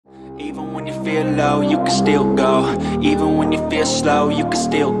Even when you feel low, you can still go. Even when you feel slow, you can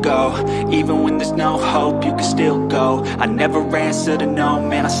still go. Even when there's no hope, you can still go. I never answer to no,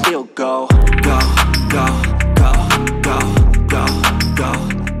 man, I still go. Go, go, go, go, go, go,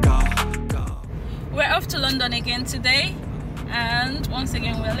 go, go. We're off to London again today, and once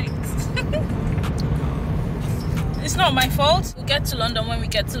again we're late. It's not my fault. We'll get to London when we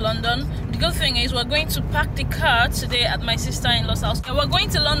get to London. The good thing is we're going to park the car today at my sister-in-law's house. And we're going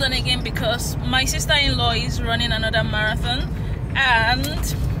to London again because my sister-in-law is running another marathon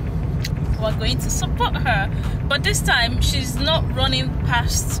and we're going to support her. But this time she's not running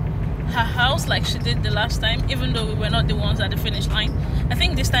past her house like she did the last time, even though we were not the ones at the finish line. I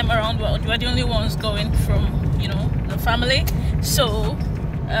think this time around we're the only ones going from, you know, the family. So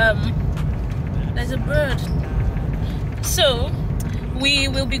there's a bird. So we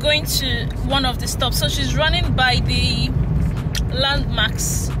will be going to one of the stops. So she's running by the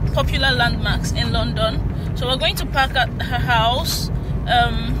landmarks, popular landmarks in London. So we're going to park at her house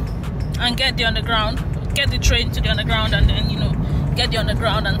and get the underground, get the train to the underground, and then, you know, get the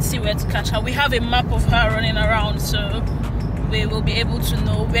underground and see where to catch her. We have a map of her running around, so we will be able to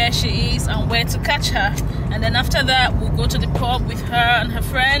know where she is and where to catch her. And then after that we'll go to the pub with her and her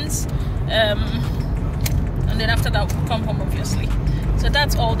friends, and then after that we'll come home, obviously. So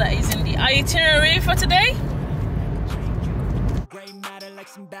that's all that is in the itinerary for today. Gray matter like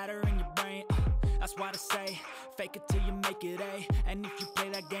some batter in your brain. That's why I say fake it till you make it A. And if you play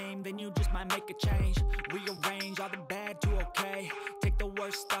that game, then you just might make a change. Rearrange all the bad to okay. Take the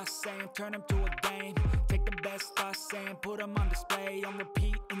worst thoughts saying, turn them to a game. Take the best thoughts saying, put them on display. On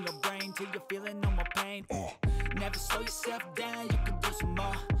repeat in your brain till you're feeling no more pain. Never slow yourself down, you can do some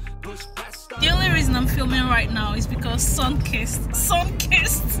more. Push past. The only reason I'm filming right now is because sun-kissed,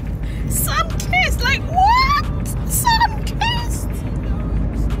 like what? Sun-kissed.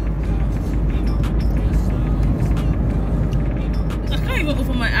 I can't even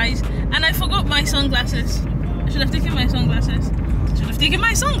open my eyes, and I forgot my sunglasses. I should have taken my sunglasses. I should have taken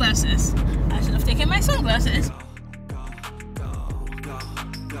my sunglasses. I should have taken my sunglasses.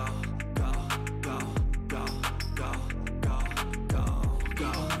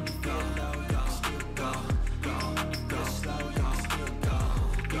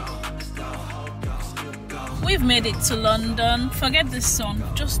 We've made it to London. Forget the sun.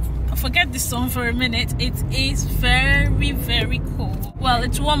 Just forget the sun for a minute. It is very, very cold. Well,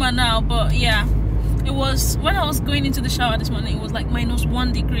 it's warmer now, but yeah. It was, when I was going into the shower this morning, it was like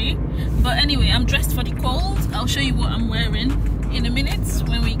 -1 degree. But anyway, I'm dressed for the cold. I'll show you what I'm wearing in a minute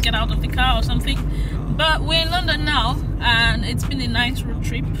when we get out of the car or something. But we're in London now, and it's been a nice road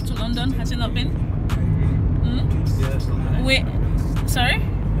trip to London. Has it not been? Wait, sorry?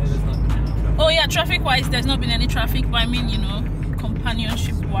 Oh yeah, traffic-wise, there's not been any traffic, but I mean, you know,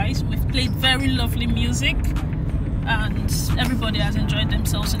 companionship-wise, we've played very lovely music, and everybody has enjoyed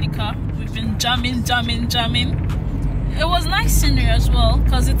themselves in the car. We've been jamming. It was nice scenery as well,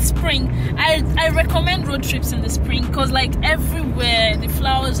 because it's spring. I recommend road trips in the spring, because like everywhere, the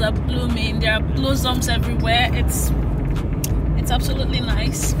flowers are blooming, there are blossoms everywhere. It's absolutely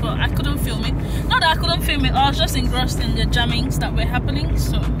nice, but I couldn't film it. Not that I couldn't film it, I was just engrossed in the jammings that were happening,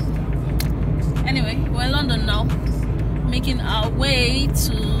 so... Anyway, we're in London now, making our way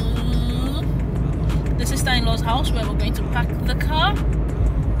to the sister-in-law's house where we're going to park the car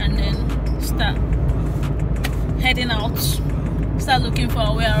and then start heading out, start looking for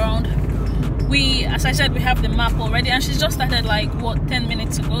our way around. We, as I said, we have the map already, and she's just started like, what, 10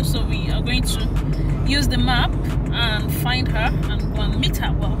 minutes ago, so we are going to use the map and find her and go and meet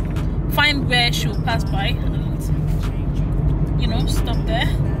her. Well, find where she'll pass by and, you know, stop there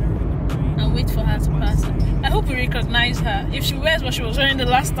and wait for her to pass. I hope we recognize her. If she wears what she was wearing the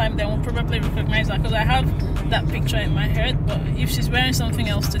last time, then we'll probably recognize her, because I have that picture in my head. But if she's wearing something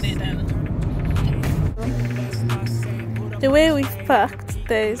else today, then... The way we've parked,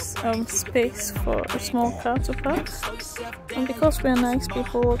 there's space for a small car to park. And because we're nice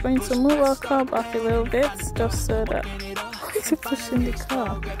people, we're going to move our car back a little bit, just so that... Why is it pushing the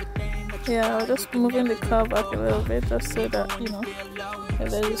car? Yeah, we're just moving the car back a little bit, just so that, you know, if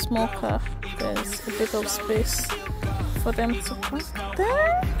there's a small car, there's a bit of space for them to park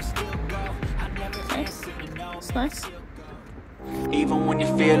there. Okay, it's nice. Even when you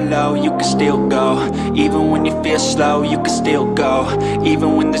feel low, you can still go. Even when you feel slow, you can still go.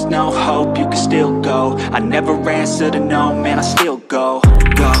 Even when there's no hope, you can still go. I never answer to no, man, I still go.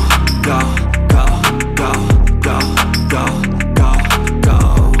 Go, go, go, go, go, go, go, go,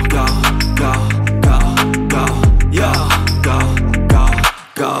 go, go, go, go, yo, go, go,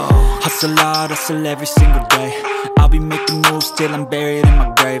 go. Hustle hard, hustle every single day. I'll be making moves till I'm buried in my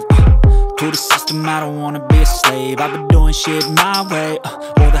grave. To the system, I don't wanna be a slave. I've been doing shit my way,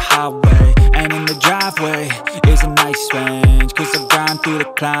 or the highway. And in the driveway is a nice range, cause I grind through the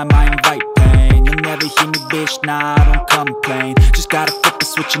climb, I invite pain. You'll never hear me, bitch, nah, I don't complain. Just gotta flip the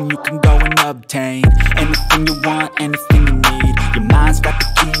switch and you can go and obtain anything you want, anything you need. Your mind's got the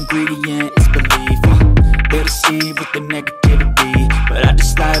key ingredient, it's belief. They'll deceive with the negativity, but I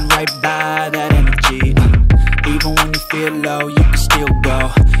just slide right by that energy. Even when you feel low, you can still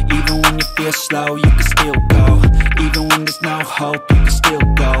go. Even when you feel slow, you can still go. Even when there's no hope, you can still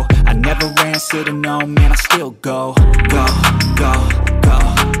go. I never answer to no, man, I still go. Go, go, go,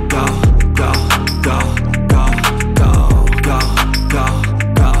 go, go, go, go, go, go, go, go,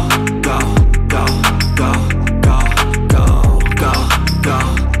 go, go, go, go, go,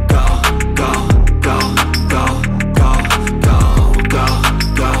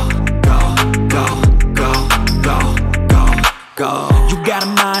 go, go. You got a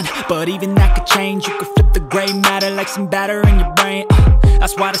mind, but even that could change. You could flip the gray matter like some batter in your brain.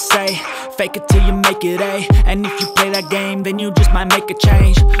 That's why I say, fake it till you make it A. And if you play that game, then you just might make a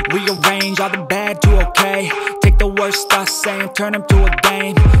change. Rearrange all the bad to okay. Take the worst thoughts saying, turn them to a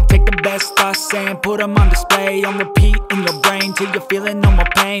game. Take the best thoughts saying, put them on display. On repeat in your brain till you're feeling no more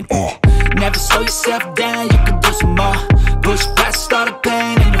pain. Never slow yourself down, you can do some more. Push past all the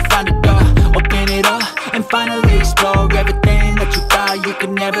pain and you'll find a door. Open it up and finally explore everything that you thought you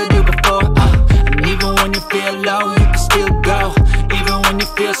could never do before. And even when you feel low, you can still go. Even when you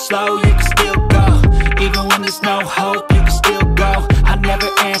feel slow, you can still go. Even when there's no hope, you can still go. I never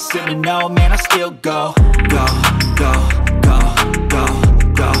answer to no, man, I still go. Go, go, go, go, go,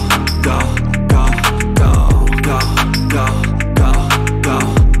 go, go, go, go, go, go, go, go,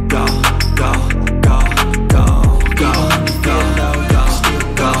 go, go, go, go. Even when you feel low, you can still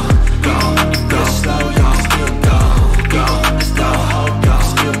go. Even when you feel slow, you can still go. Even when there's no hope, you can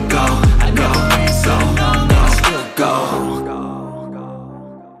still go. I never answer to no, man, I still go.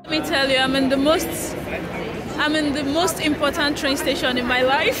 Let me tell you, I'm in the most important train station in my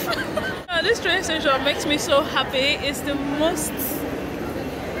life. This train station makes me so happy. It's the most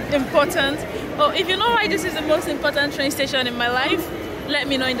important. Oh, if you know why this is the most important train station in my life, let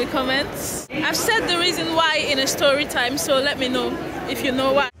me know in the comments. I've said the reason why in a story time, so let me know if you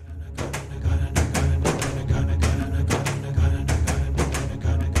know why.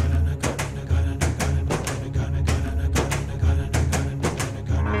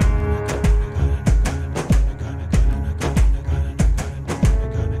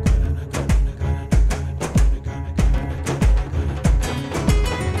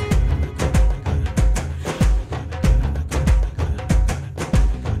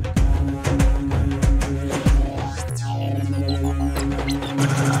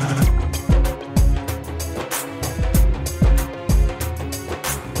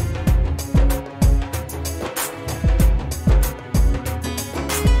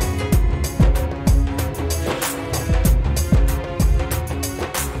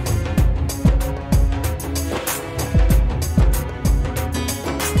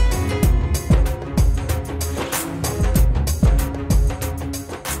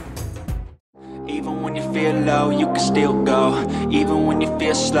 You can still go. Even when you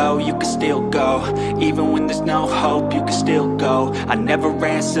feel slow, you can still go. Even when there's no hope, you can still go. I never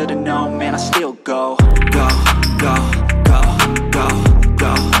answer to no, man, I still go. Go, go, go, go,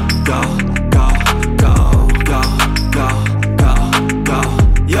 go, go, go, go, go, go, go, go,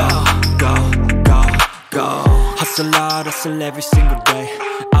 yo, go, go, go. Hustle hard, hustle every single day.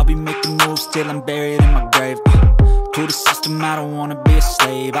 I'll be making moves till I'm buried in my grave. To the system, I don't wanna be a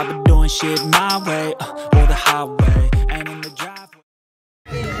slave. I've been doing shit my way, or the highway. And in the driveway.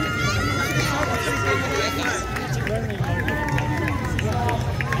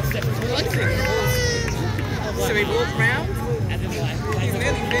 So we walk round, and then he's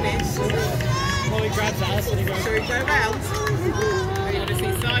nearly finished. Well, he grabs Alice and he goes, shall we go round? And you just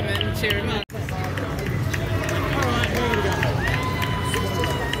see Simon cheer him up. Alright, where are we going?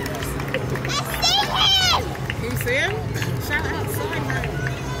 Can you see him? Shout out Simon!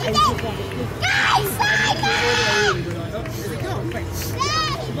 Go Simon! Is he gone?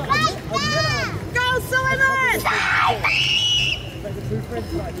 Go Simon! Go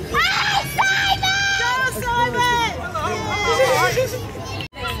Simon!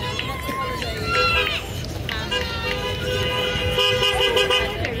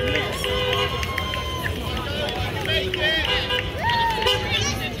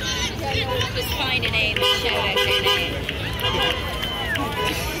 Just find a name and shout out their name.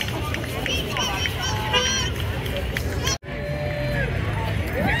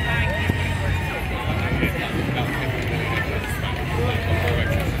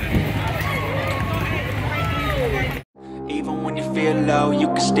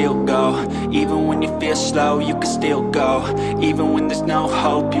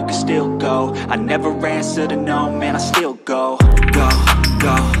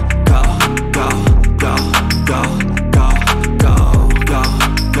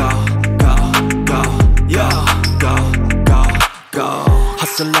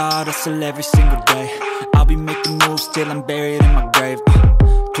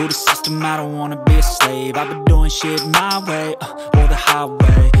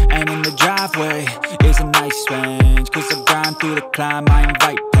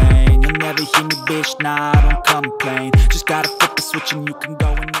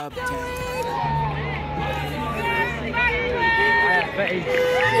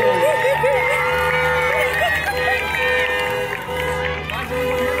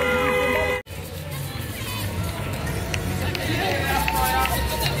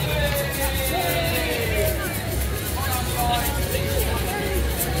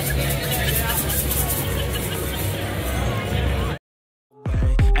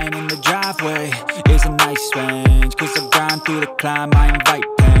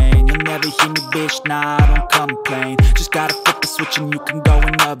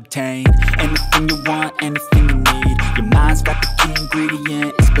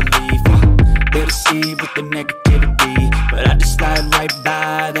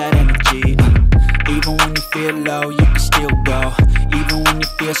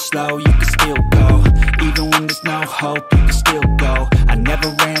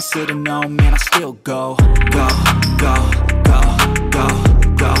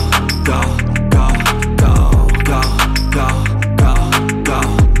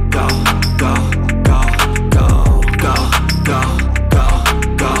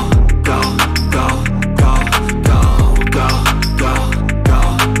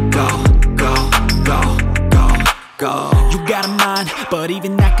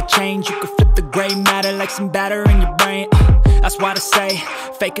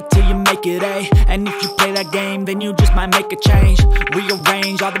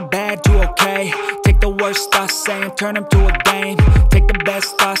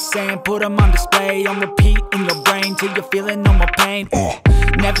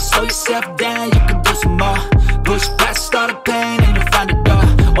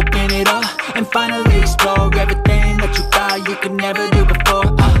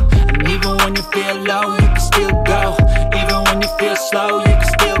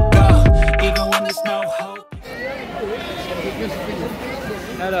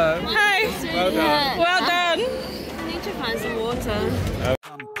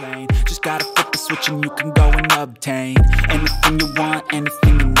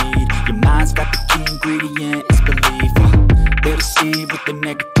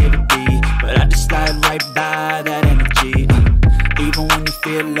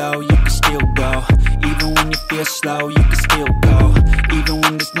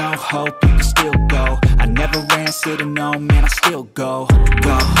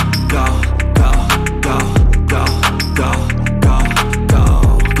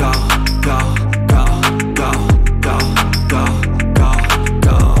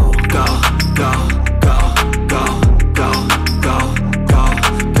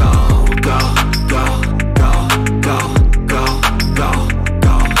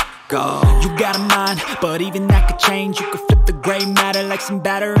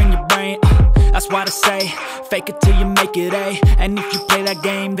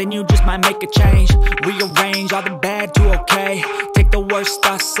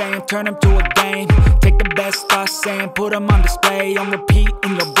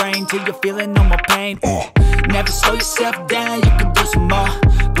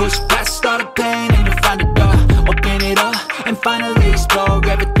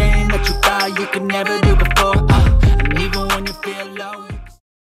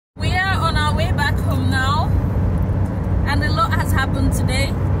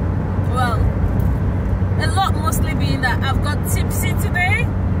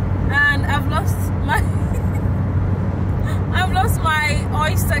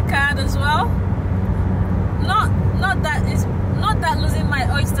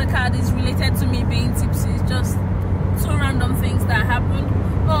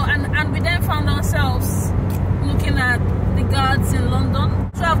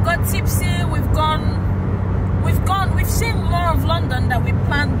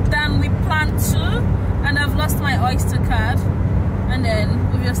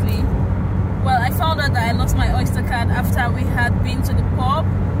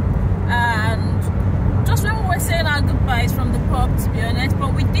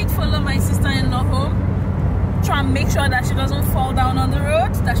 and make sure that she doesn't fall down on the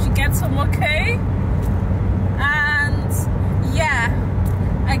road, that she gets home okay. And yeah,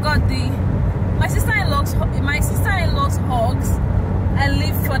 I got my sister-in-law's hugs. I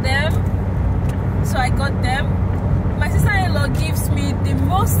live for them, so I got them. My sister-in-law gives me the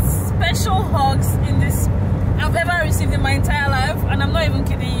most special hugs I've ever received in my entire life, and I'm not even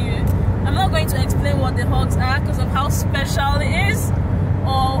kidding you. I'm not going to explain what the hugs are because of how special it is,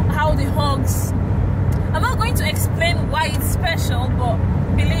 or how the hugs. I'm not going to explain why it's special, but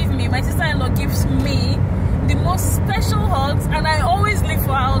believe me, my sister-in-law gives me the most special hugs, and I always live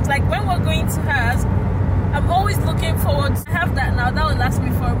for hugs. Like when we're going to hers, I'm always looking forward to have that now. That will last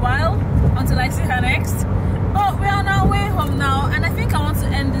me for a while until I see her next. But we're on our way home now, and I think I want to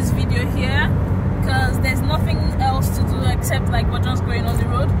end this video here because there's nothing else to do except like we're just going on the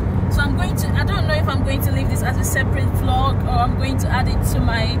road. So I don't know if I'm going to leave this as a separate vlog or I'm going to add it to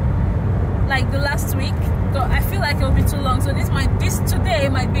my, like the last week. But I feel like it'll be too long. So today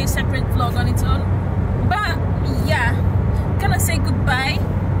might be a separate vlog on its own. But yeah, I'm gonna say goodbye.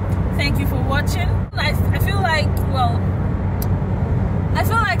 Thank you for watching. I feel like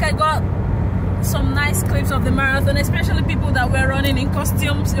I got some nice clips of the marathon, especially people that were running in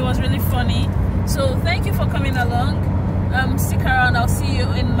costumes. It was really funny. So thank you for coming along. Stick around. I'll see you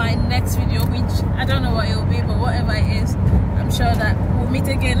in my next video, which I don't know what it will be, but whatever it is, I'm sure that we'll meet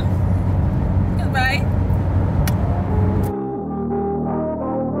again.